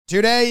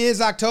Today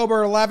is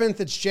October 11th.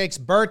 It's Jake's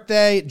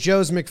birthday.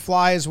 Joe's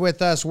McFly is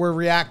with us. We're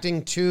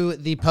reacting to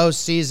the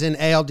postseason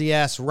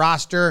ALDS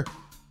roster.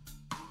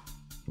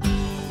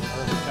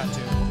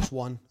 Just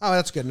one. Oh,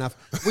 that's good enough.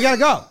 We got to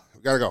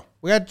go.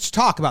 We got to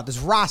talk about this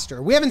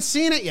roster. We haven't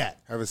seen it yet.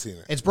 Haven't seen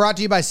it. It's brought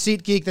to you by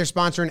SeatGeek. They're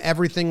sponsoring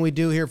everything we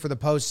do here for the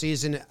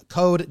postseason.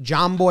 Code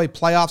JOMBOY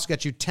Playoffs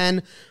gets you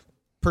 10%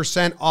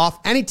 off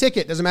any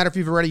ticket. Doesn't matter if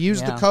you've already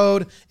used the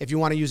code. If you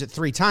want to use it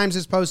 3 times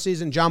this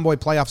postseason, JOMBOY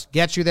Playoffs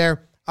gets you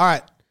there. All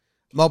right.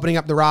 I'm opening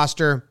up the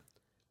roster,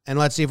 and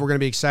let's see if we're going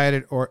to be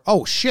excited or...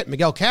 Oh, shit.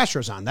 Miguel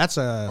Castro's on. That's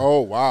a...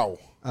 Oh, wow.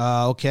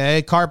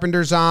 Okay.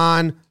 Carpenter's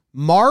on.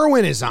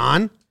 Marwin is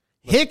on.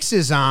 Hicks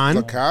is on.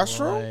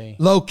 LoCastro?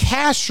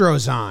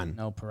 LoCastro's on.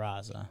 No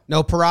Peraza.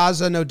 No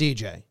Peraza, no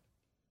DJ.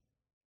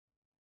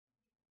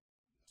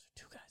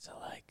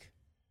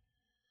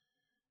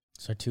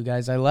 Two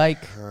guys I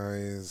like.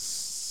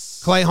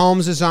 Clay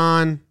Holmes is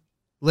on.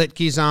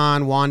 Litke's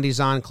on. Wandy's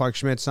on. Clark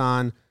Schmidt's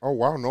on. Oh,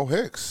 wow. No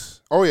Hicks.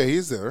 Oh, yeah,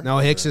 he's there. No,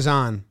 Hicks is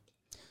on.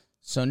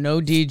 So no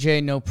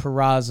DJ, no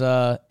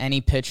Peraza. Any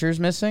pitchers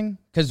missing?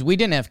 Because we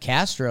didn't have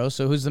Castro,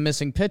 so who's the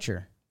missing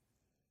pitcher?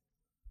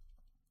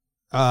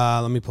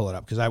 Let me pull it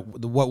up because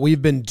what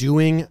we've been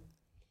doing.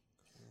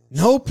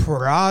 No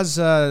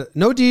Peraza,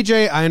 no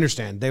DJ. I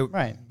understand.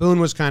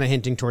 Boone was kind of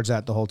hinting towards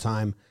that the whole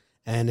time,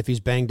 and if he's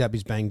banged up,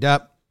 he's banged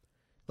up.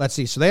 Let's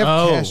see. So they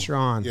have Castro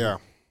on. Yeah.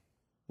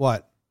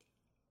 What?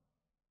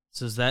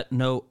 So is that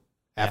no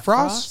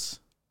Efros?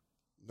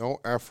 No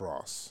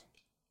Efros.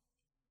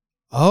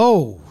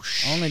 Oh,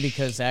 only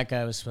because that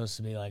guy was supposed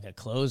to be like a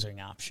closing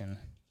option.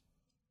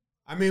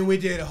 I mean, we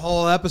did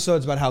whole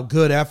episodes about how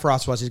good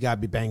Efros was. He's got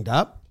to be banged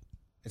up.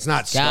 It's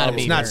not skill.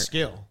 It's not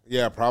skill.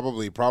 Yeah,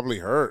 probably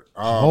hurt.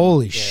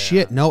 Holy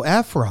shit, no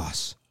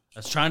Efros. I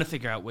was trying to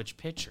figure out which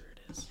pitcher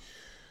it is.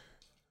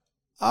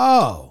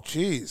 Oh.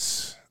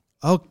 Jeez.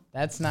 Oh,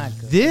 that's not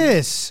good.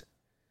 This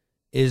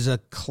is a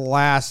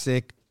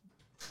classic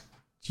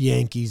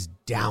Yankees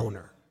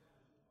downer.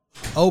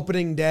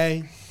 Opening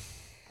day,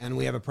 and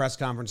we have a press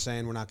conference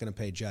saying we're not going to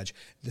pay Judge.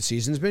 The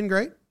season's been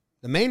great.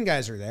 The main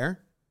guys are there,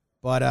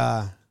 but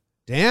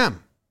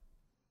damn.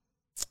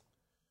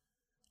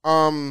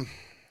 No,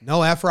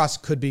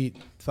 Efros could be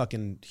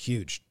fucking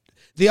huge.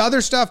 The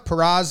other stuff,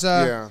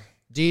 Peraza,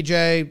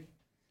 DJ.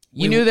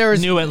 You knew there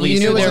was. Knew at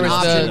least there was an an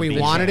option. option. We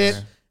wanted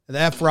it. The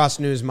Efros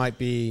news might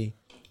be,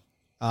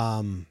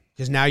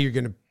 because now you're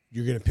gonna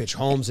pitch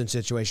Holmes in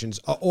situations,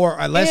 or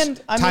unless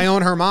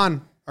Tyone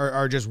Herman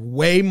are just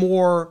way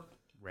more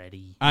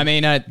ready. I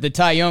mean, the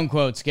Tyone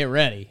quotes. Get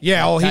ready.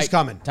 Yeah. He's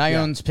coming.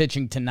 Tyone's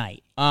pitching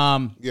tonight.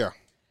 Yeah.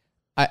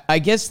 I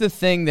guess the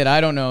thing that I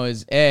don't know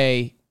is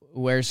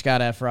where's Scott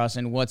Efros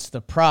and what's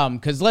the problem?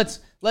 Because let's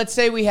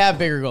say we have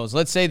bigger goals.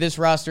 Let's say this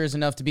roster is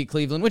enough to beat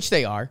Cleveland, which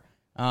they are.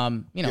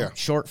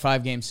 Short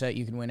 5-game set,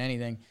 you can win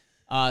anything.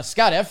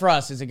 Scott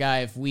Efros is a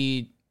guy, if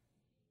we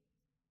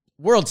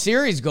World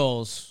Series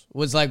goals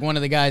was like one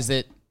of the guys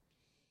that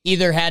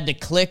either had to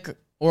click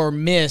or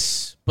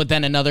miss, but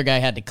then another guy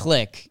had to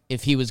click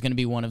if he was going to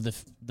be one of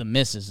the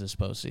misses this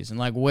postseason.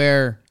 Like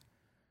where,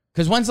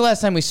 because when's the last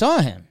time we saw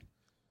him?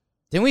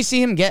 Didn't we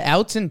see him get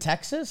outs in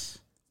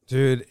Texas?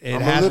 Dude, it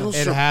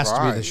has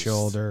to be the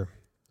shoulder.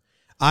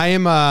 I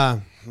am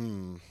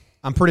I'm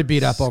pretty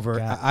beat up over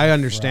it. I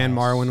understand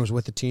Marwin was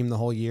with the team the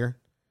whole year.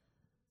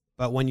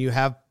 But when you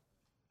have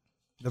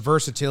the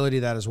versatility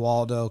that is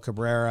Waldo,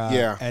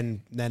 Cabrera, and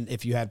then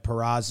if you had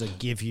Peraza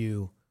give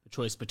you the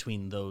choice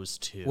between those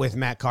two. With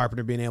Matt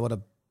Carpenter being able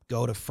to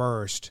go to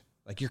first,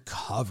 like you're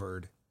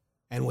covered.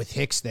 And with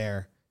Hicks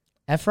there.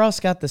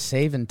 Efros got the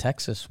save in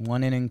Texas,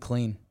 1 inning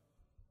clean.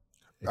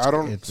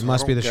 It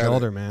must be the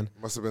shoulder, man.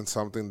 Must have been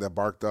something that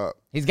barked up.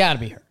 He's got to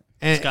be hurt.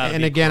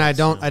 And again, I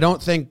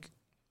don't think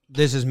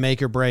this is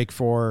make or break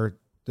for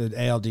the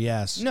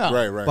ALDS. No,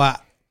 right.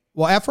 But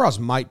Efros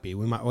might be.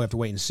 We'll have to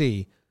wait and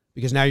see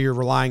because now you're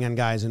relying on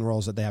guys in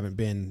roles that they haven't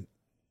been.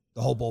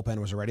 The whole bullpen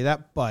was already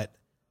that, but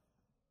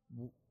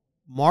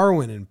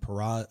Marwin and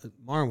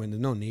Marwin, there's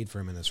no need for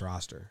him in this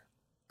roster.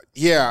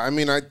 Yeah, I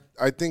mean, I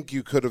think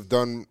you could have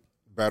done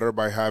better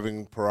by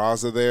having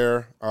Peraza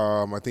there.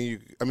 Peraza.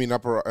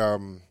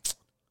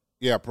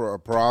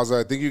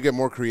 I think you get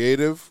more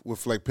creative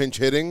with like pinch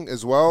hitting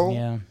as well.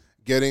 Yeah.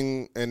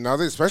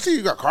 Especially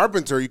you got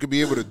Carpenter, you could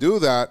be able to do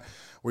that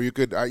where you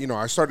could,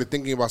 I started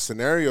thinking about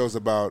scenarios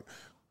about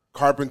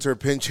Carpenter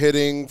pinch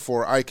hitting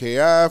for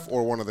IKF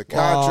or one of the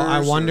catchers. Well, I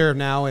wonder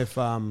now if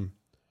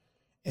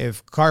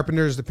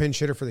Carpenter is the pinch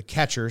hitter for the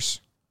catchers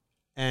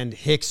and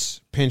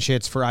Hicks pinch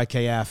hits for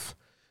IKF,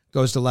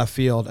 goes to left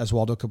field as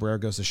Waldo Cabrera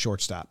goes to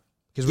shortstop.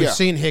 Because we've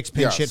seen Hicks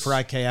pinch hit for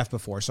IKF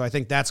before. So I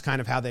think that's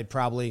kind of how they'd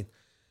probably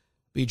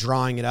be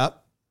drawing it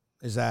up,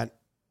 is that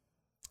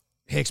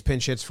Hicks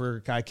pinch hits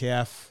for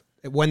IKF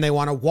when they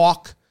want to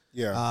walk,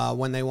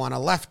 when they want a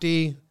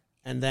lefty,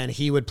 and then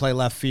he would play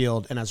left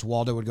field, and as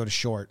Waldo would go to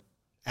short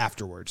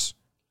afterwards.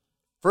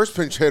 First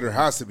pinch hitter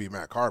has to be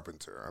Matt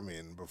Carpenter. I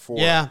mean, before.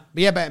 But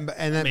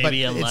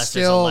it's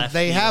still,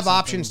 they have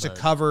options to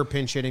cover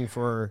pinch hitting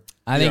for.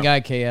 I think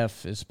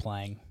IKF is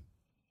playing.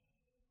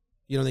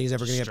 You don't think he's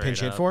ever going to get Straight pinch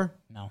hit up. for?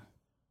 No.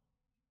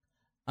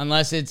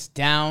 Unless it's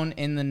down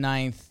in the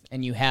 9th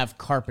and you have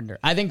Carpenter.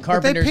 I think But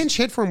Carpenter's... they pinch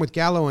hit for him with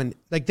Gallo, and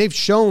like they've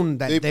shown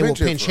that they will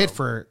pinch hit him.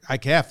 for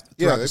IKF throughout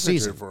Yeah, the they pinch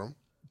season. hit for him.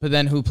 But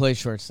then who plays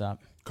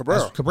shortstop? Cabrera.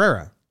 That's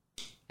Cabrera.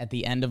 At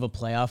the end of a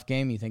playoff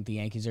game, you think the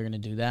Yankees are going to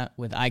do that?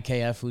 With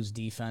IKF, whose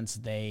defense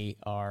they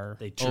are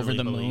They over truly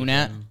the believe moon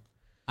at? in.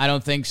 I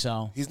don't think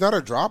so. He's not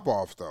a drop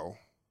off though,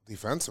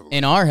 defensively.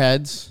 In our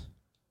heads,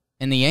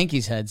 in the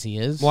Yankees' heads, he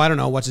is. Well, I don't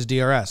know. What's his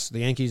DRS? The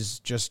Yankees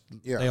just,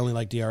 Yeah. they only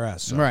like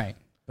DRS. So. Right.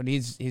 But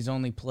he's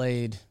only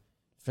played,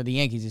 for the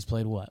Yankees, he's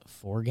played, what,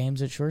 4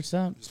 games at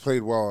shortstop? He's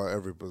played well at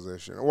every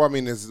position. Well, I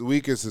mean, his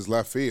weakest is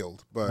left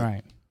field, but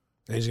Right.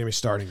 And he's going to be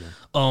starting there.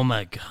 Oh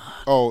my god.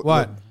 oh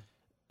What?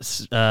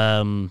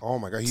 Oh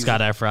my god, he's Scott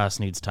Efros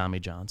needs Tommy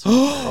Johnson.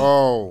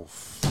 Oh,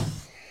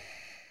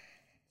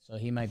 So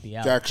he might be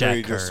out. Jack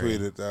Curry Jack just Curry.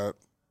 tweeted that.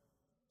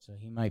 So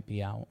he might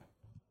be out.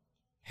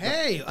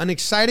 Hey, an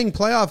exciting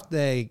playoff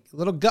day. A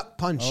little gut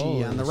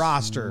punchy on the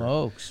roster.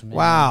 Smokes, man.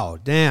 Wow,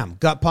 damn.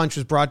 Gut Punch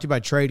was brought to you by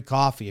Trade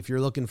Coffee. If you're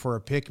looking for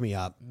a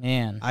pick-me-up,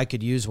 Man. I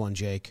could use one,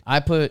 Jake. I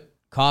put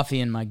coffee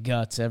in my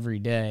guts every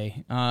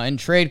day. And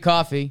Trade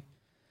Coffee,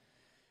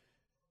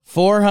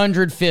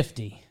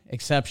 450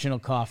 exceptional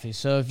coffee.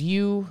 So if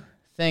you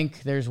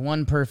think there's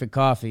one perfect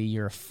coffee,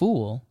 you're a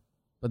fool.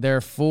 But there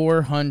are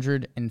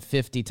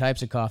 450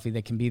 types of coffee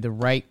that can be the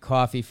right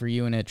coffee for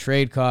you. And at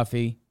Trade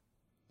Coffee,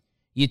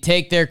 you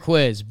take their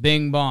quiz,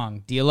 bing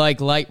bong. Do you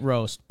like light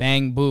roast?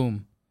 Bang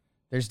boom.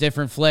 There's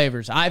different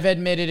flavors. I've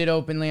admitted it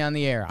openly on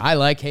the air. I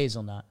like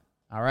hazelnut.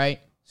 All right?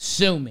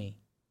 Sue me.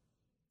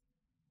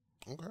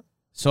 Okay.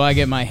 So I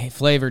get my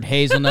flavored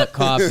hazelnut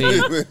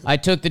coffee. I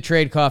took the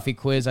Trade Coffee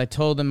quiz. I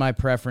told them my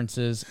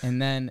preferences, and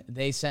then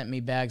they sent me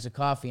bags of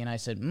coffee, and I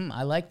said,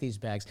 I like these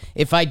bags.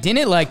 If I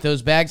didn't like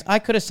those bags, I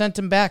could have sent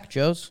them back,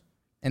 Joe's,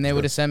 and they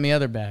would have sent me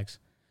other bags.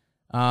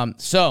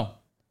 So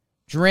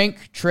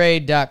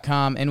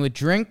drinktrade.com, and with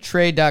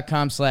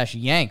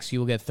drinktrade.com/Yanks, you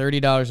will get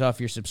 $30 off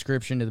your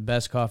subscription to the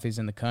best coffees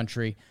in the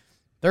country.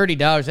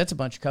 $30, that's a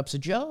bunch of cups of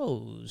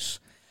Joe's.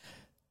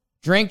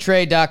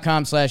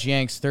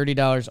 Drinktrade.com/Yanks,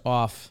 $30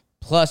 off,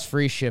 plus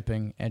free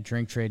shipping at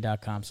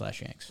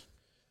drinktrade.com/Yanks.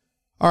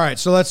 All right,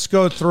 so let's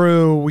go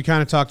through. We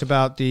kind of talked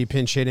about the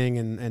pinch hitting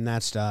and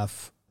that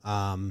stuff.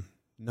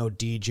 No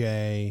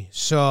DJ.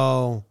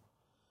 So,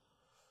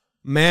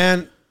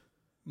 man,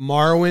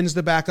 Marwin's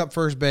the backup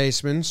first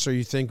baseman, so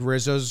you think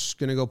Rizzo's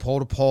going to go pole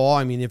to pole?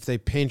 I mean, if they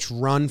pinch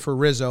run for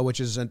Rizzo, which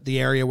is the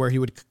area where he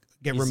would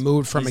get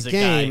removed from a He's the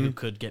guy who game,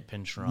 could get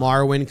pinch run.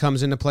 Marwin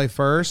comes into play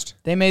first.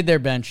 They made their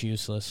bench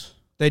useless.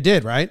 They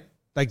did, right?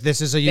 Like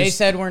this is a They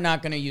said we're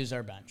not going to use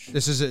our bench.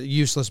 this is a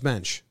useless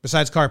bench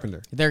besides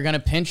Carpenter. They're going to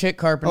pinch hit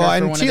Carpenter Oh, for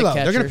and one of the Tilo.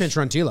 catchers. They're going to pinch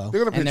run Tilo.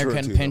 They're gonna and they're pinch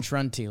going run to pinch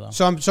run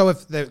Tilo. So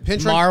if the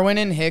pinch run, Marwin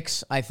and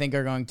Hicks, I think,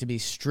 are going to be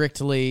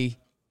strictly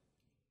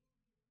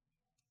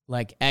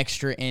like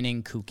extra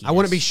inning kooky. I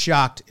wouldn't be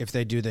shocked if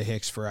they do the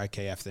Hicks for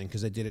IKF thing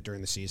because they did it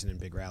during the season in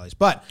big rallies.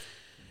 But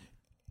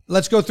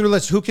let's go through.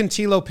 Who can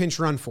Tilo pinch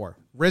run for?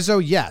 Rizzo,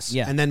 yes.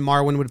 Yeah. And then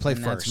Marwin would play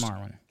and first. that's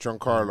Marwin.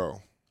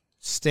 Giancarlo.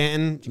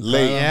 Stanton,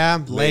 Late. Yeah,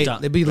 late.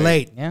 Don- They'd be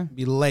late. Yeah.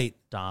 Be late.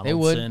 They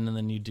would. Donaldson, and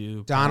then you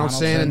do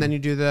Donaldson, and then you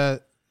do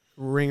the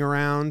ring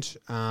around.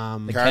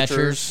 The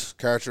Catchers.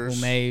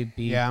 who may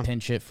be Yeah.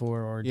 pinch hit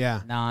for or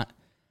Yeah. not.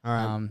 All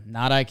right.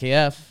 Not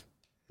IKF.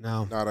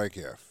 No. Not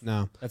IKF.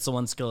 No. That's the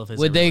one skill of his.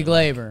 Would I they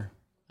really like. Glaber?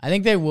 I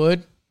think they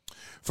would.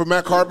 For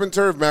Matt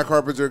Carpenter, if Matt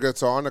Carpenter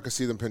gets on, I could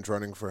see them pinch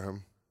running for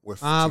him.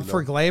 With Tilo.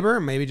 For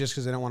Glaber, maybe just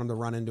because they don't want him to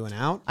run into an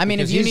out. I mean,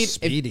 Because if you he's need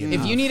speedy if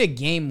enough. you need a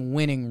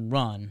game-winning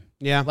run,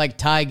 yeah, like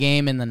tie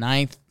game in the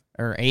 9th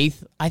or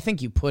 8th, I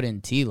think you put in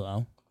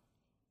Tilo.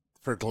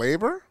 For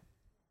Glaber?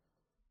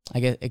 I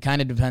guess it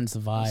kind of depends the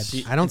vibe.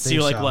 See, I don't see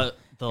think like so. what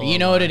the You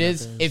know what it lineup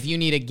is? If you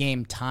need a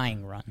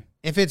game-tying run,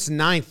 if it's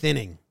 9th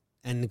inning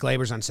and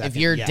Glaber's on second, if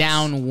you're yes.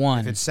 down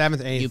one, If it's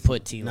 7th, 8th, you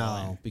put Tilo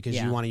no, in. because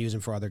Yeah. you want to use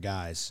him for other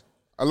guys.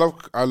 I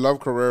love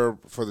Carrera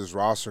for this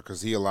roster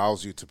because he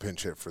allows you to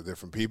pinch hit for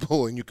different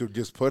people, and you could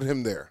just put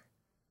him there.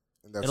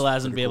 And that's it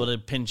allows him to pretty be cool. able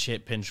to pinch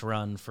hit, pinch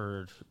run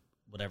for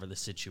whatever the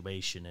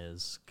situation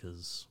is,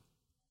 because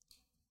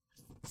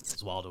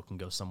Oswaldo can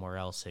go somewhere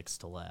else, Hicks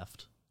to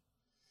left.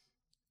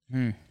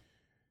 I'm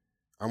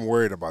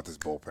worried about this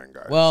bullpen,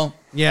 guys. well,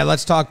 Yeah,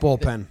 let's talk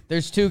bullpen.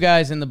 there's 2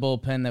 guys in the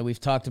bullpen that we've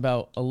talked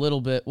about a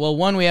little bit. Well,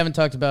 one we haven't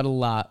talked about a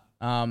lot,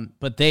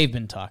 but they've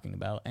been talking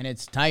about, and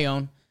it's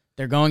Tyone.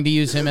 They're going to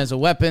use him as a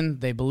weapon.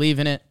 They believe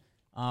in it.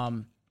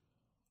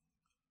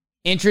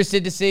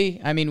 Interested to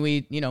see. I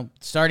mean,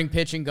 starting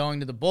pitching, going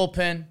to the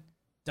bullpen.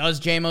 Does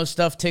JMO's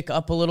stuff tick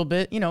up a little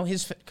bit?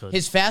 His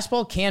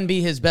fastball can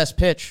be his best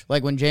pitch.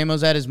 Like when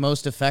JMO's at his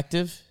most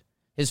effective,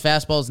 his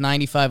fastball is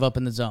 95 up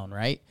in the zone,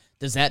 right?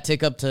 Does that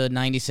tick up to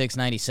 96,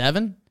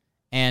 97?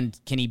 And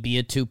can he be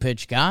a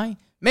 2-pitch guy?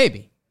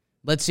 Maybe.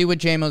 Let's see what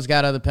JMO's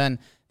got out of the pen.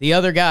 The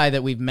other guy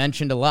that we've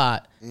mentioned a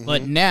lot,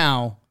 but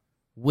now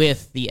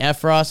with the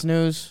Efros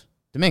news,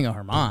 Domingo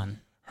Germán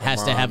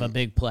has to have a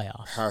big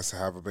playoff. has to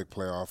have a big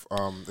playoff.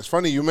 It's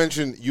funny you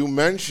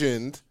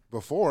mentioned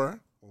before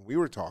when we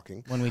were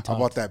talking talked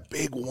about that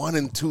big 1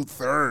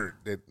 2/3.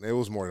 It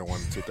was more than 1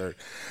 2/3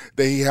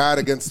 that he had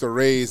against the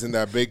Rays in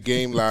that big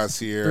game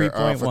last year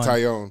for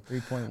Taillon.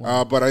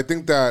 3.1. But I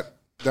think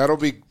that'll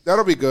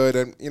be good,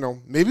 and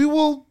maybe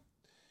we'll.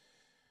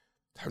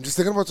 I'm just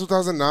thinking about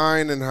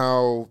 2009 and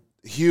how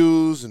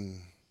Hughes and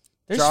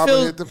there's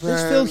Jobber hit the pen.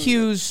 There's Phil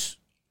Hughes,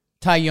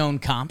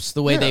 Taillon comps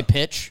the way they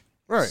pitch.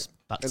 Right.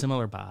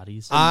 Similar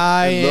bodies.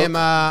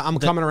 I'm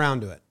coming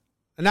around to it.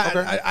 And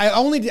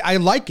I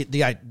like it,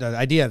 the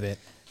idea of it.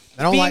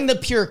 I don't Being the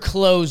pure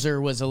closer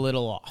was a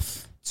little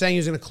off. Saying he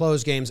was going to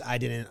close games. I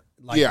didn't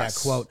like that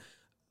quote.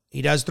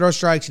 He does throw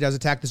strikes. He does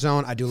attack the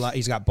zone. I do like.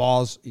 He's got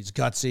balls. He's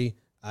gutsy.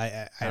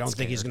 I don't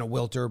think he's going to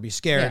wilter or be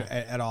scared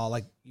at all.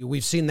 Like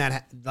we've seen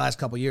that the last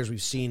couple of years.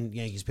 We've seen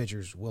Yankees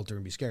pitchers wilter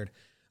and be scared,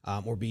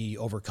 or be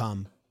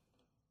overcome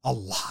a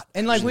lot.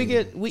 And like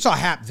we saw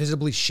Happ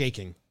visibly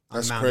shaking on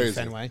That's the mound in crazy.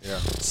 Fenway. Yeah.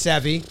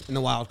 Sevy in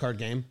the wild card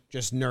game,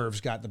 just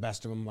nerves got the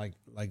best of him, like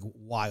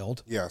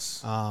wild.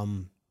 Yes.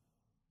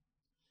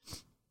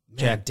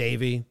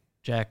 Davey.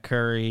 Jack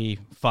Curry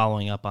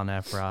following up on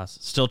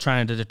Efros, still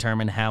trying to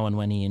determine how and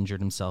when he injured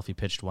himself. He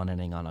pitched 1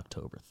 inning on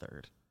October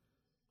 3rd.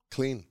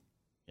 Clean.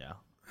 Yeah.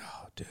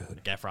 Oh,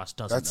 dude. Efros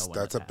doesn't know when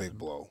That's a that big happened.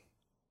 blow.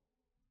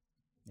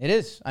 It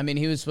is. I mean,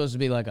 he was supposed to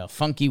be like a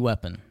funky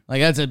weapon.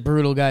 Like that's a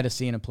brutal guy to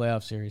see in a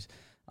playoff series.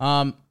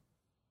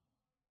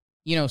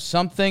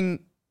 Something.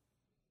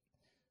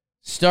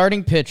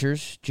 Starting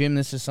pitchers, Jim.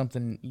 This is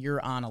something you're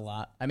on a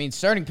lot. I mean,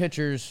 starting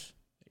pitchers.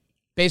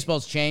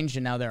 Baseball's changed,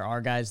 and now there are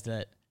guys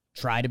that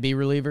try to be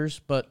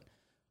relievers, but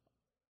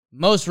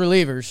most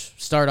relievers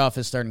start off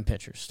as starting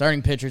pitchers.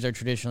 Starting pitchers are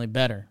traditionally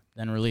better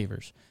than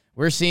relievers.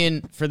 We're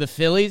seeing for the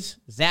Phillies,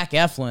 Zach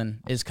Eflin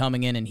is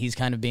coming in, and he's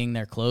kind of being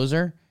their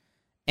closer.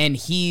 And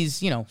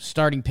he's,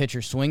 starting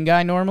pitcher swing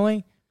guy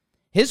normally.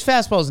 His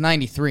fastball is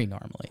 93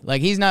 normally.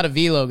 Like, he's not a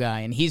velo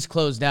guy, and he's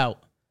closed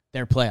out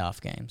their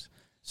playoff games.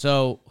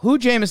 So, who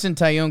Jameson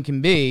Taillon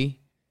can be,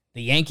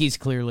 the Yankees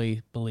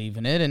clearly believe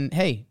in it. And,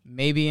 hey,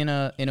 maybe in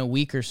a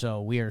week or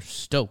so, we are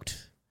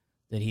stoked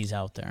that he's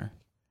out there.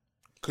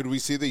 Could we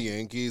see the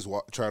Yankees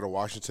try to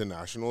Washington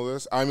National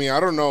this? I mean, I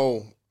don't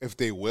know if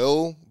they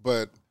will,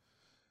 but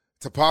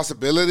it's a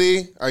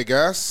possibility, I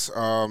guess.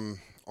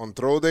 On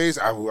throw days,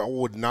 I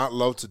would not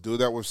love to do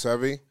that with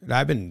Sevy.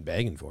 I've been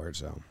begging for it,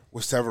 so.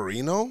 With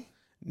Severino?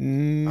 I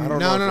don't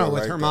No, know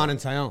with like Herman that. and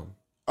Taillon.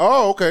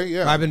 Oh, okay,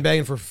 yeah. I've been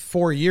begging for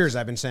 4 years.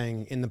 I've been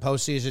saying in the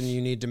postseason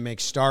you need to make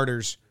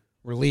starters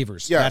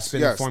relievers. Yes, That's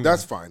been the formula.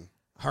 that's fine.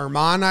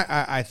 Herman,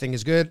 I think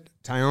is good.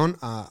 Taillon,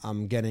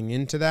 I'm getting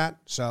into that.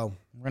 So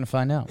We're going to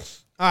find out.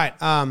 all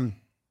right.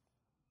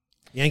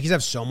 Yankees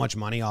have so much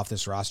money off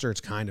this roster.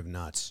 It's kind of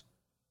nuts.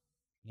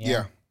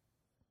 Yeah.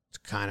 It's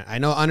kind of. I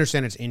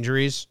understand it's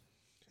injuries,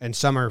 and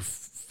some are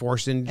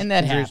forced injuries. And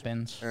that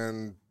happens.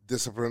 And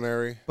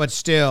disciplinary. But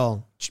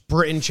still,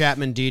 Britton,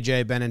 Chapman,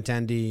 DJ,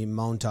 Benintendi,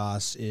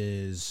 Montas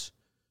is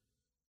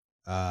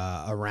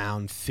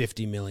around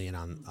 $50 million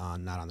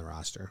on not on the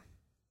roster.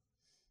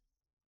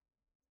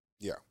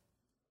 Yeah.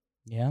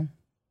 Yeah.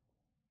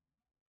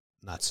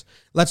 Nuts.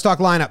 Let's talk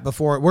lineup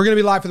before we're going to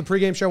be live for the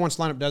pregame show. Once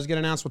lineup does get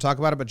announced, we'll talk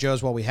about it. But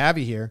Joe's, while we have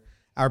you here,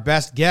 our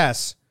best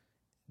guess,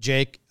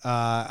 Jake,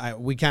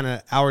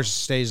 ours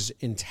stays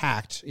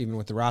intact even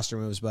with the roster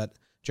moves. But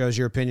Joe's,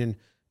 your opinion,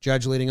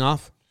 Judge leading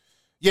off?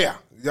 Yeah,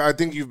 I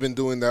think you've been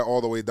doing that all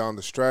the way down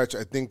the stretch.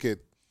 I think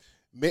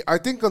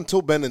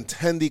until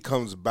Benintendi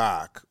comes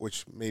back,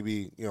 which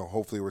maybe,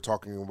 hopefully we're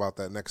talking about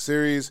that next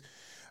series,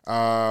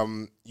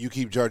 you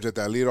keep Judge at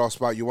that leadoff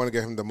spot. You want to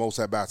get him the most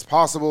at-bats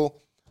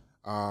possible.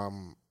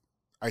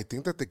 I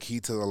think that the key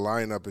to the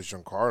lineup is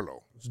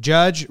Giancarlo.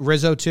 Judge,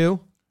 Rizzo 2.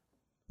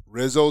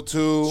 Rizzo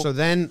 2. So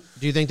then,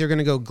 do you think they're going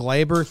to go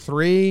Glaber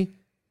 3,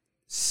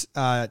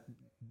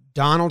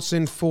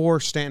 Donaldson 4,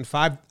 Stanton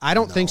 5? I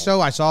don't think so.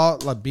 I saw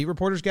beat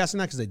reporters guessing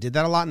that because they did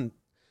that a lot. And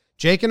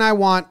Jake and I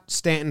want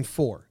Stanton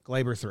 4,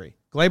 Glaber 3.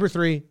 Glaber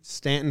 3,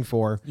 Stanton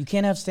 4. You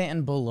can't have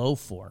Stanton below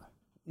 4.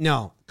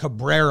 No,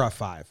 Cabrera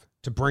 5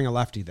 to bring a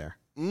lefty there.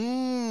 I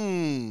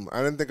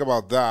didn't think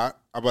about that,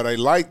 but I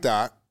like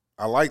that.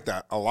 I like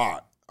that a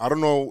lot. I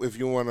don't know if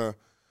you want to.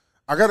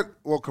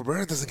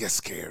 Cabrera doesn't get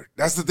scared.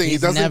 That's the thing.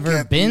 He's he doesn't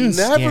never been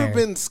scared.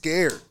 been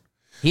scared.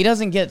 He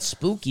doesn't get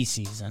spooky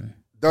season.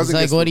 Doesn't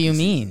He's like, get what do you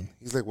spooky mean? season.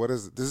 He's like, what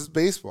is it? This is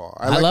baseball.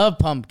 I love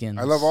pumpkins.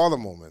 I love all the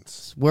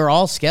moments. We're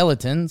all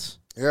skeletons.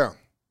 Yeah.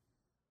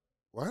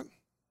 What?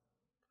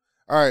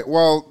 All right.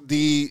 Well,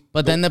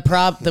 But then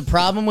the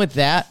problem with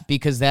that,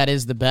 because that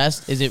is the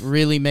best, is it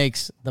really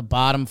makes the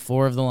bottom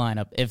 4 of the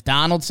lineup. If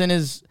Donaldson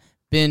has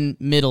been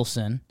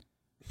Middleton,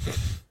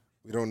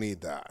 we don't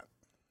need that.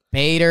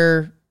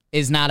 Bader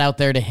is not out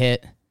there to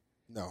hit.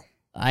 No.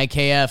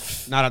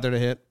 IKF, Not out there to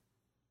hit.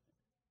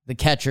 the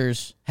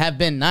catchers have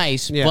been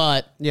nice,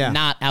 but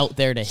not out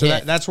there to So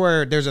hit. that's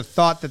where there's a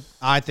thought that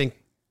I think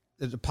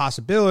there's a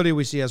possibility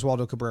we see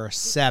Oswaldo Cabrera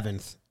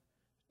 7th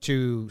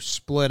to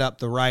split up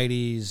the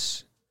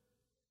righties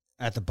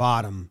at the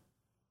bottom,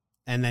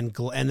 and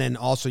then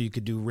also you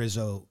could do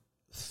Rizzo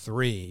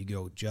 3. You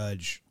go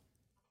Judge,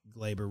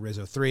 Glaber,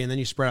 Rizzo 3, and then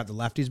you spread out the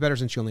lefties better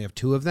since you only have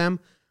 2 of them.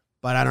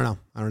 But I don't know.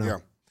 Yeah,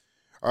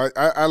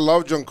 I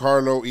love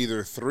Giancarlo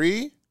either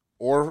 3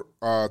 or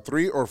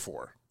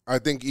 4. I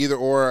think either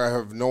or. I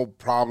have no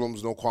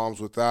problems, no qualms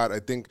with that. I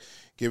think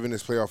given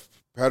his playoff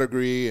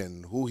pedigree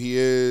and who he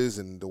is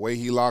and the way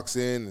he locks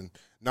in, and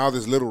now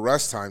this little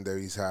rest time that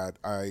he's had,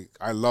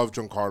 I love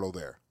Giancarlo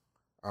there.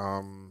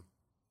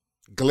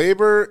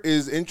 Glaber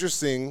is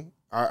interesting.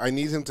 I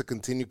need him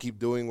to keep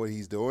doing what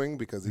he's doing,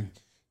 because he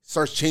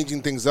starts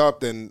changing things up,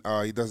 then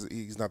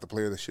he's not the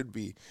player that should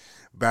be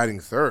batting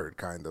third,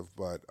 kind of.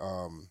 But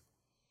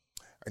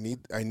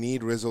I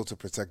need Rizzo to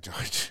protect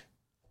Judge.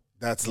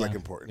 That's like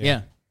important.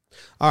 Yeah.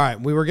 All right,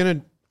 we were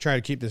gonna try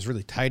to keep this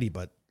really tidy,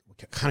 but we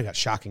kind of got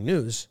shocking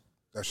news.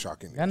 That's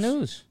shocking news. Got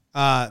news.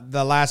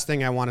 The last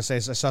thing I want to say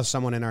is I saw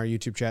someone in our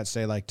YouTube chat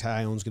say like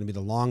Taillon's going to be the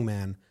long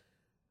man.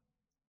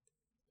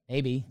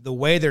 Maybe. The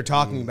way they're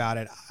talking about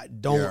it,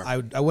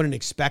 I wouldn't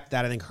expect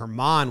that. I think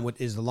Herman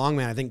is the long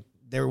man. I think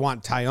they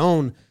want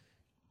Taillon.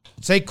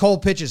 Say Cole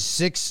pitches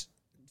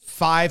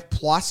 6.5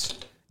 plus.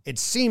 It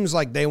seems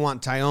like they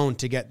want Taillon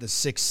to get the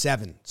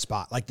 6-7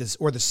 spot, like this,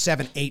 or the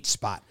 7-8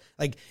 spot.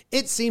 Like,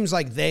 it seems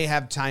like they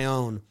have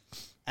Taillon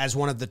as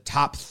one of the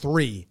top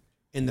 3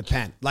 in the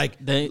pen.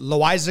 Like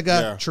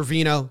Loaizaga,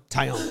 Trevino,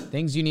 Taillon.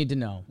 Things you need to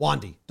know.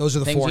 Wandy. Those are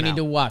the things 4 you need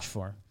to watch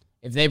for.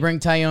 If they bring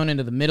Taillon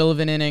into the middle of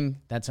an inning,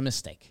 that's a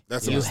mistake.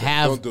 You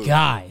have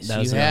guys.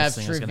 You have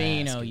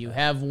Trevino. You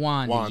have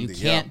Wandy. You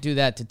can't do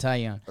that to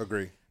Taillon.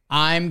 Agree.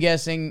 I'm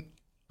guessing.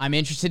 I'm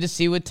interested to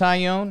see with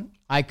Taillon.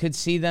 I could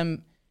see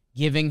them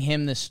giving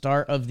him the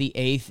start of the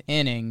 8th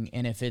inning,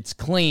 and if it's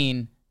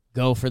clean,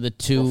 go for the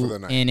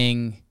 2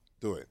 inning.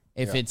 Do it.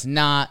 If it's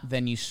not,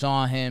 then you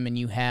saw him and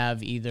you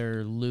have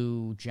either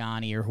Lou,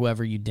 Johnny, or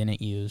whoever you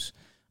didn't use.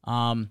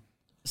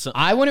 So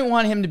I wouldn't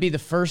want him to be the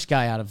first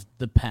guy out of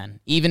the pen,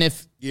 even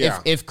if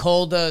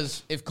Cole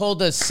does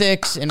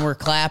 6 and we're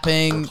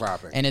clapping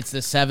and it's the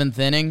 7th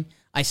inning.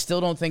 I still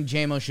don't think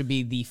JMO should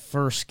be the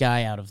first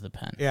guy out of the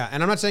pen. Yeah,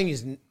 and I'm not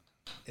saying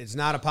it's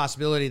not a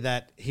possibility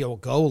that he'll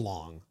go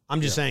long.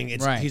 I'm just saying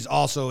he's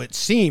also, it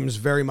seems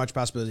very much a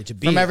possibility to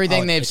be. From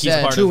everything they've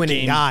said,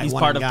 2-inning guy. He's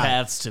part of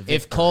paths to victory.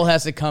 If Cole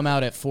has to come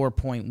out at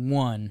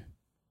 4.1,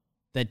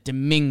 that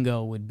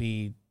Domingo would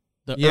be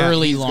the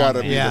early long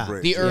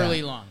man. The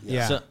early long.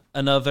 Yeah. So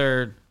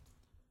another,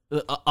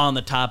 on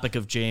the topic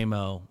of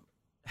JMO,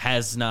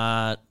 has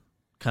not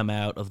come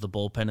out of the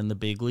bullpen in the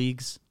big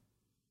leagues.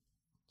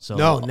 So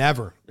no,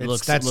 never. It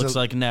looks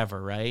like never,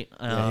 right?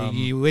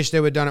 You wish they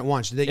would have done it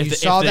once. If they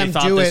thought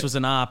this was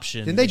an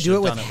option. Didn't they do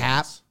it with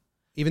Hap?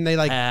 Even they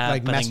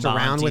Hap, messed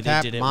around with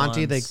Hap.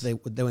 Monty, they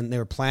when they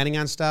were planning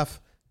on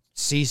stuff.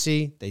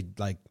 CC, they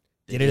did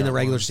it in the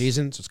regular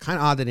season. So it's kind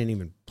of odd they didn't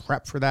even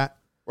prep for that.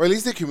 Or at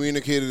least they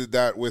communicated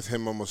that with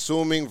him, I'm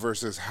assuming,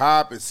 versus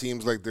Hap. It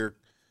seems like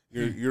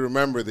you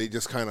remember, they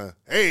just kind of,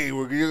 hey,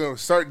 we're going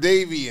to start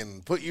Davey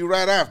and put you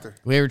right after.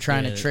 We were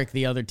trying to trick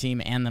the other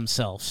team and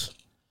themselves.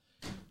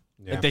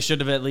 Yeah. Like they should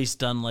have at least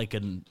done like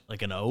an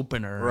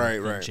opener, right,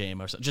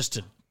 JMO, or something, just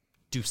to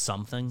do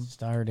something.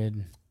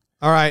 Started.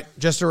 All right,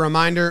 just a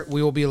reminder,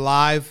 we will be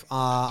live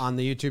on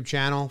the YouTube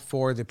channel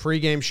for the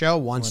pregame show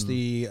once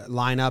the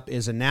lineup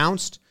is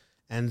announced,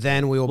 and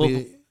then we will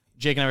be...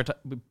 Jake and I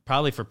were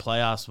probably for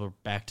playoffs, we're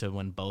back to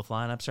when both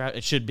lineups are out.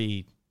 It should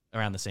be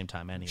around the same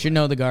time anyway. Should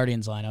know the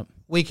Guardians lineup.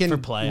 We can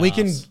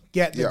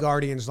get the Yeah.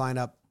 Guardians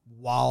lineup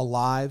while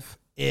live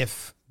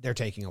if they're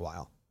taking a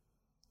while.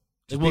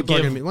 We'll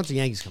give, once the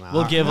Yankees come out,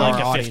 we'll give like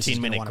a audience is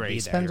 15-minute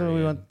grace. Depends on what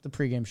we want the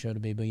pregame show to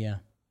be, but yeah.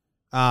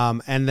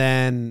 And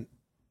then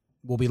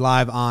we'll be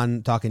live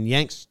on Talking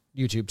Yanks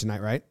YouTube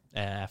tonight, right?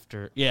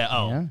 After,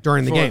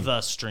 during the game.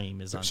 The stream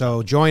is on.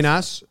 So join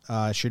us.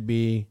 Should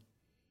be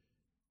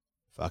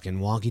fucking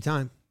wonky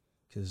time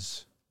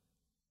because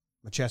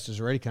my chest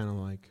is already kind of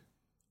like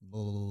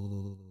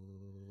the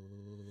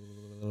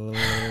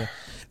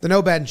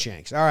no bad and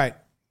shanks. All right,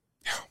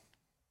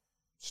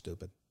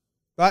 stupid,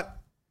 but.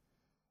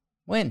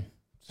 Win.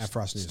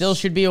 Efros News. Still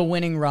should be a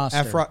winning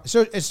roster.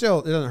 So it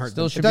doesn't hurt.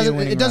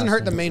 It doesn't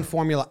hurt the main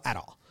formula at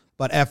all.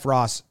 But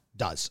Efros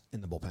does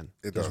in the bullpen.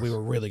 It does. We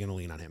were really going to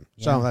lean on him.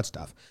 Yeah. So that's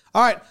tough.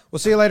 All right. We'll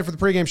see you later for the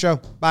pregame show.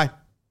 Bye.